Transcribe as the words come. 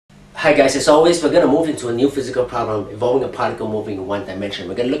Hi guys, as always, we're going to move into a new physical problem involving a particle moving in one dimension.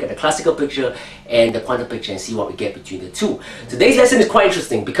 We're going to look at the classical picture and the quantum picture and see what we get between the two. Today's lesson is quite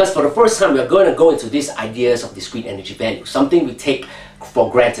interesting because for the first time we're going to go into these ideas of discrete energy values, something we take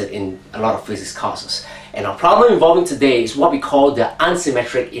for granted in a lot of physics courses. And our problem involving today is what we call the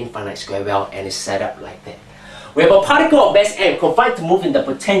unsymmetric infinite square well, and it's set up like that. We have a particle of mass m confined to move in the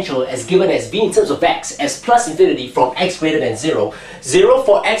potential as given as v in terms of x as plus infinity from x greater than 0, 0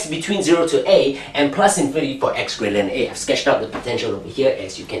 for x between 0 to a, and plus infinity for x greater than a. I've sketched out the potential over here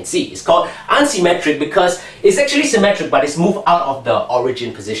as you can see. It's called unsymmetric because it's actually symmetric but it's moved out of the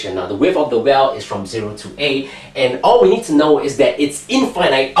origin position. Now the width of the well is from 0 to a, and all we need to know is that it's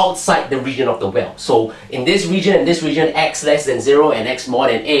infinite outside the region of the well. So in this region and this region, x less than 0 and x more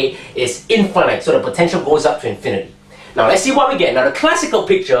than a is infinite, so the potential goes up to infinity. Now let's see what we get. Now the classical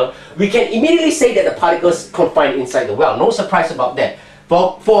picture, we can immediately say that the particle is confined inside the well. No surprise about that.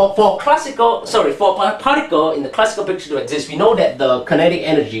 For a particle in the classical picture to exist, we know that the kinetic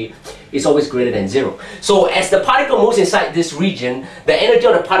energy is always greater than 0. So as the particle moves inside this region, the energy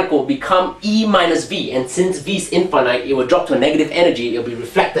of the particle will become E minus V, and since V is infinite, it will drop to a negative energy, it will be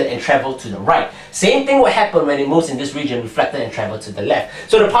reflected and travel to the right. Same thing will happen when it moves in this region, reflected and travel to the left.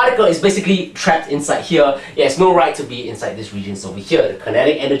 So the particle is basically trapped inside here. It has no right to be inside this region over here. The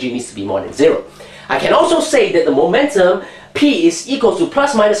kinetic energy needs to be more than 0. I can also say that the momentum P is equal to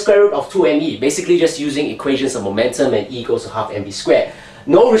plus minus square root of 2mE, basically just using equations of momentum, and E equals to half mv squared.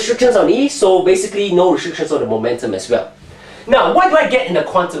 No restrictions on E, so basically no restrictions on the momentum as well. Now, what do I get in the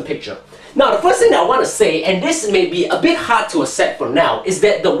quantum picture? Now, the first thing I want to say, and this may be a bit hard to accept for now, is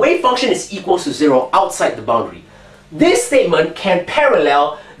that the wave function is equal to 0 outside the boundary. This statement can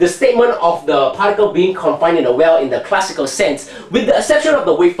parallel the statement of the particle being confined in a well in the classical sense, with the exception of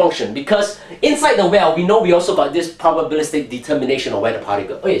the wave function, because inside the well we know we also got this probabilistic determination of where the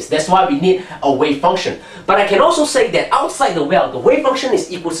particle is. That's why we need a wave function. But I can also say that outside the well the wave function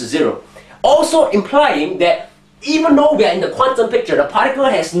is equal to 0, also implying that even though we are in the quantum picture, the particle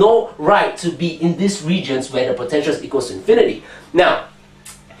has no right to be in these regions where the potential is equal to infinity. Now,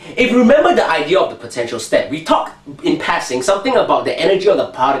 if you remember the idea of the potential step, we talked in passing something about the energy of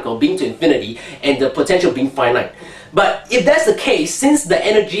the particle being to infinity and the potential being finite. But if that's the case, since the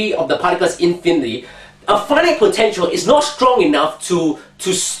energy of the particle is infinity, a finite potential is not strong enough to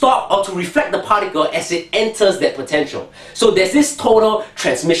stop or to reflect the particle as it enters that potential. So there's this total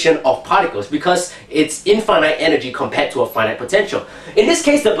transmission of particles because it's infinite energy compared to a finite potential. In this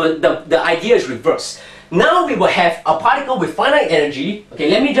case, the idea is reversed. Now we will have a particle with finite energy. Okay,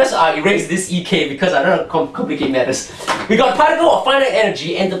 let me just erase this EK because I don't want to complicate matters. We got a particle of finite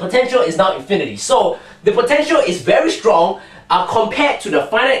energy and the potential is now infinity. So the potential is very strong compared to the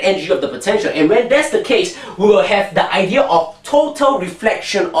finite energy of the potential. And when that's the case, we will have the idea of total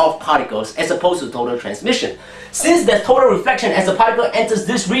reflection of particles as opposed to total transmission. Since there's total reflection as the particle enters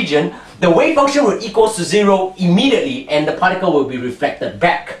this region, the wave function will equal to 0 immediately and the particle will be reflected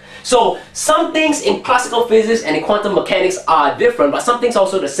back. So some things in classical physics and in quantum mechanics are different, but some things are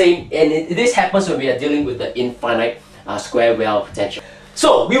also the same, and this happens when we are dealing with the infinite square well potential.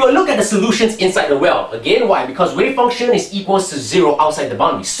 So we will look at the solutions inside the well. Again, why? Because wave function is equal to 0 outside the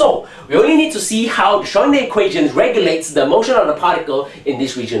boundary. So we only need to see how the Schrödinger equation regulates the motion of the particle in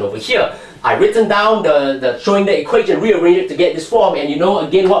this region over here. I've written down the Schrödinger equation, rearrange it to get this form, and you know,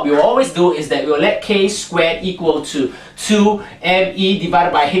 again, what we will always do is that we will let k squared equal to 2me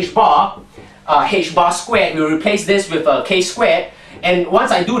divided by h bar squared. We will replace this with k squared. And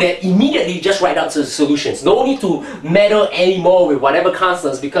once I do that, immediately just write out the solutions. No need to meddle anymore with whatever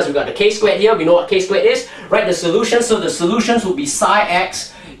constants because we got the k squared here. We know what k squared is. Write the solutions. So the solutions will be psi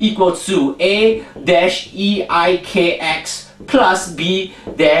x equal to a dash e I k x plus b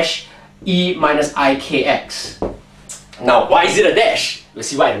dash e minus I k x. Now, why is it a dash? We'll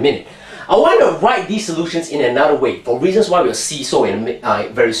see why in a minute. I want to write these solutions in another way for reasons why we'll see so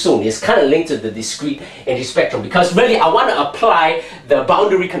very soon. It's kind of linked to the discrete energy spectrum because really I want to apply the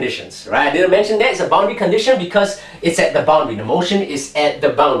boundary conditions, right? I didn't mention that it's a boundary condition because it's at the boundary. The motion is at the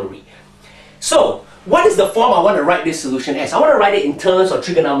boundary. So what is the form I want to write this solution as? I want to write it in terms of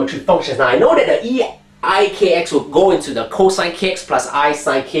trigonometry functions. Now I know that the e I kx will go into the cosine kx plus I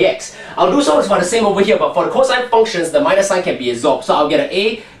sine kx. I'll do so for the same over here, but for the cosine functions, the minus sign can be absorbed. So I'll get an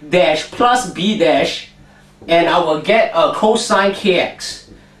a dash plus b dash, and I will get a cosine kx.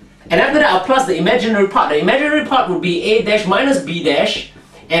 And after that, I'll plus the imaginary part. The imaginary part will be a dash minus b dash,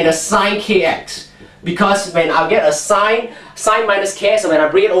 and a sine kx. Because when I get a sine minus kx, and when I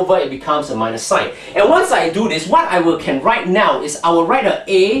bring it over, it becomes a minus sine. And once I do this, what I can write now is I will write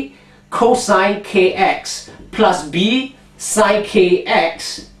a cosine kx plus b sine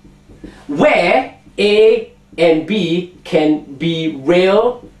kx where A and B can be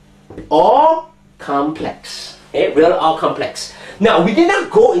real or complex. Okay? Real or complex. Now, we did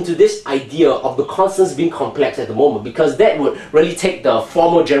not go into this idea of the constants being complex at the moment because that would really take the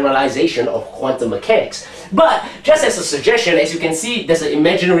formal generalization of quantum mechanics. But just as a suggestion, as you can see, there's an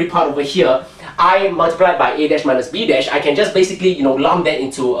imaginary part over here. I multiplied by A dash minus B dash. I can just basically, lump that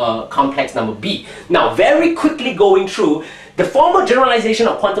into a complex number B. Now, very quickly going through, the formal generalization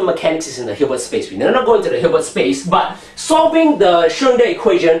of quantum mechanics is in the Hilbert space. We're not going to the Hilbert space, but solving the Schrödinger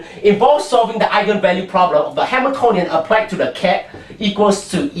equation involves solving the eigenvalue problem of the Hamiltonian applied to the ket equals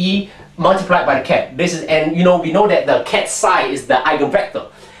to E multiplied by the ket. This is, and we know that the ket psi is the eigenvector.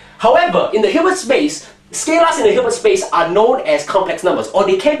 However, in the Hilbert space, scalars in the Hilbert space are known as complex numbers, or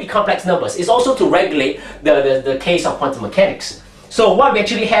they can be complex numbers. It's also to regulate the case of quantum mechanics. So what we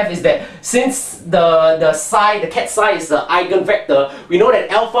actually have is that since the ket psi is the eigenvector, we know that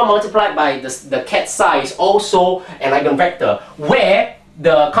alpha multiplied by the ket psi is also an eigenvector, where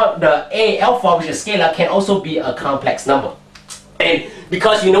the A alpha, which is scalar, can also be a complex number. And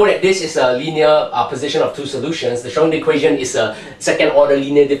because you know that this is a linear position of two solutions, the Schrödinger equation is a second order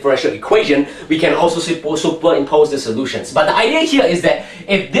linear differential equation, we can also superimpose the solutions. But the idea here is that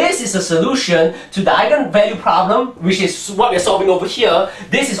if this is a solution to the eigenvalue problem, which is what we're solving over here,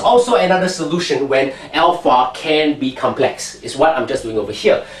 this is also another solution when alpha can be complex, is what I'm just doing over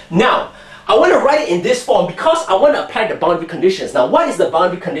here. Now, I want to write it in this form because I want to apply the boundary conditions. Now, what is the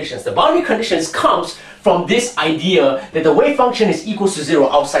boundary conditions? The boundary conditions comes from this idea that the wave function is equals to 0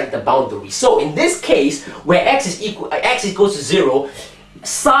 outside the boundary. So in this case, where x equals to 0,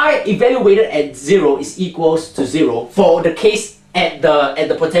 psi evaluated at 0 is equals to 0 for the case at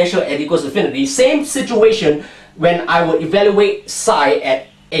the potential at equals to infinity. Same situation when I would evaluate psi at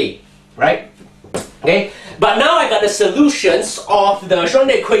A, right? Okay, but now I got the solutions of the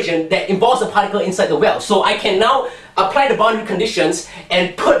Schrödinger equation that involves a particle inside the well. So I can now apply the boundary conditions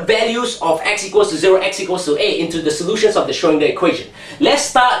and put values of x equals to 0, x equals to A into the solutions of the Schrödinger equation. Let's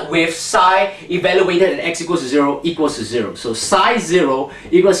start with psi evaluated at x equals to 0 equals to 0. So psi 0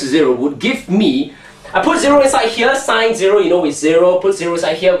 equals to 0 would give me, I put 0 inside here, sine 0, is 0, put 0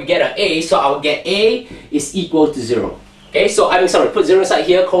 inside here, we get an A, so I will get A is equal to 0. Okay, so put 0 inside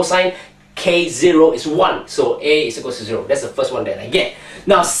here, cosine K0 is 1, so A is equal to 0. That's the first one that I get.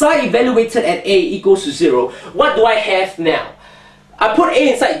 Now, psi evaluated at A equals to 0. What do I have now? I put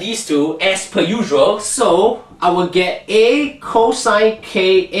A inside these two as per usual, so I will get A cosine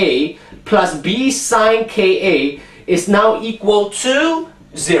Ka plus B sine Ka is now equal to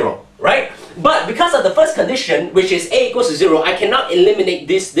 0, right? But because of the first condition, which is A equals to 0, I cannot eliminate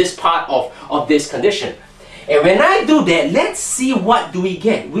this part of this condition. And when I do that, let's see what do we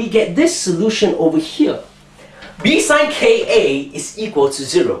get. We get this solution over here. B sine Ka is equal to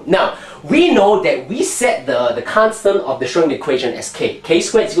 0. Now, we know that we set the constant of the Schrödinger equation as K. K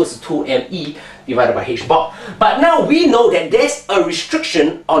squared is equal to 2me divided by h bar. But now we know that there's a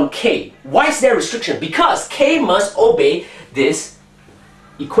restriction on K. Why is there a restriction? Because K must obey this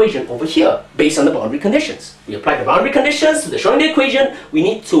equation over here based on the boundary conditions. We apply the boundary conditions to the Schrödinger equation, we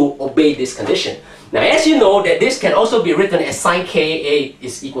need to obey this condition. Now, as you know, that this can also be written as sine Ka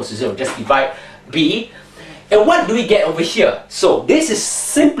is equal to 0. Just divide B. And what do we get over here? So this is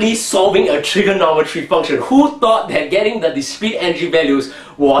simply solving a trigonometry function. Who thought that getting the discrete energy values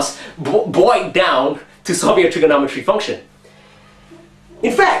was boiled down to solving a trigonometry function?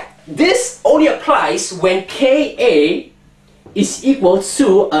 In fact, this only applies when Ka is equal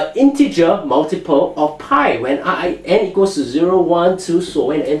to an integer multiple of pi, when n equals to 0, 1, 2,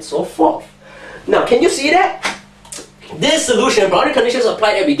 so on and so forth. Now, can you see that? This solution, boundary conditions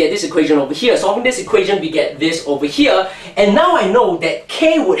applied, and we get this equation over here. Solving this equation, we get this over here. And now I know that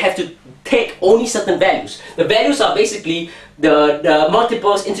K would have to take only certain values. The values are basically the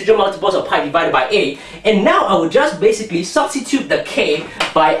multiples, integer multiples of pi divided by A. And now I will just basically substitute the K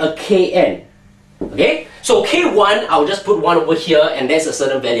by a Kn. Okay? So K1, I'll just put 1 over here, and that's a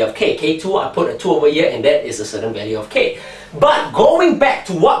certain value of K. K2, I put a 2 over here, and that is a certain value of K. But going back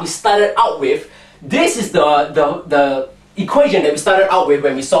to what we started out with, this is the equation that we started out with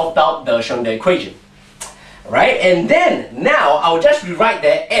when we solved out the Schrödinger equation. Right? And then, now, I'll just rewrite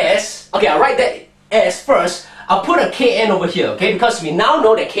that as, okay, I'll write that as first, I'll put a Kn over here, okay, because we now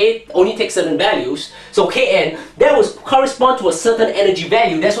know that K only takes certain values, so Kn, that will correspond to a certain energy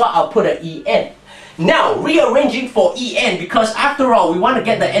value, that's why I'll put an En. Now, rearranging for En, because after all, we want to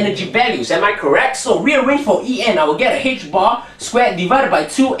get the energy values, am I correct? So, rearrange for En, I will get a h bar squared divided by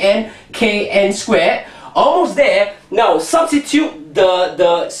 2n Kn squared almost there. Now substitute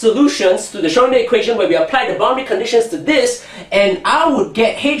the solutions to the Schrodinger equation where we apply the boundary conditions to this, and I would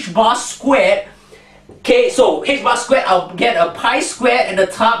get h bar squared. Okay, so h bar squared, I'll get a pi squared at the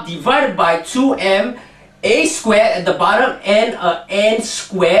top divided by 2m a squared at the bottom and a n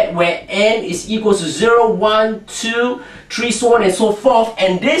squared, where n is equal to 0, 1, 2, 3, so on and so forth.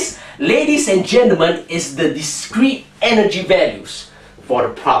 And this, ladies and gentlemen, is the discrete energy values for the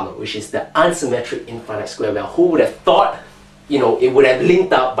problem, which is the unsymmetric infinite square. Well, who would have thought, you know, it would have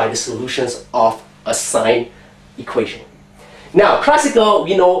linked up by the solutions of a sine equation. Now, classical,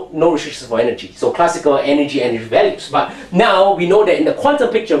 we know no restrictions for energy. So classical energy values. But now we know that in the quantum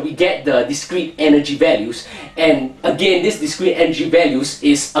picture, we get the discrete energy values. And again, this discrete energy values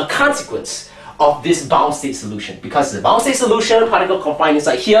is a consequence of this bound state solution. Because the bound state solution, particle confined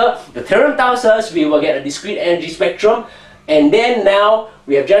inside here, the theorem tells us we will get a discrete energy spectrum. And then now,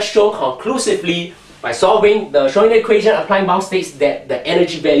 we have just shown conclusively by solving the Schrodinger equation, applying bound states, that the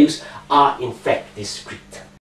energy values are in fact discrete.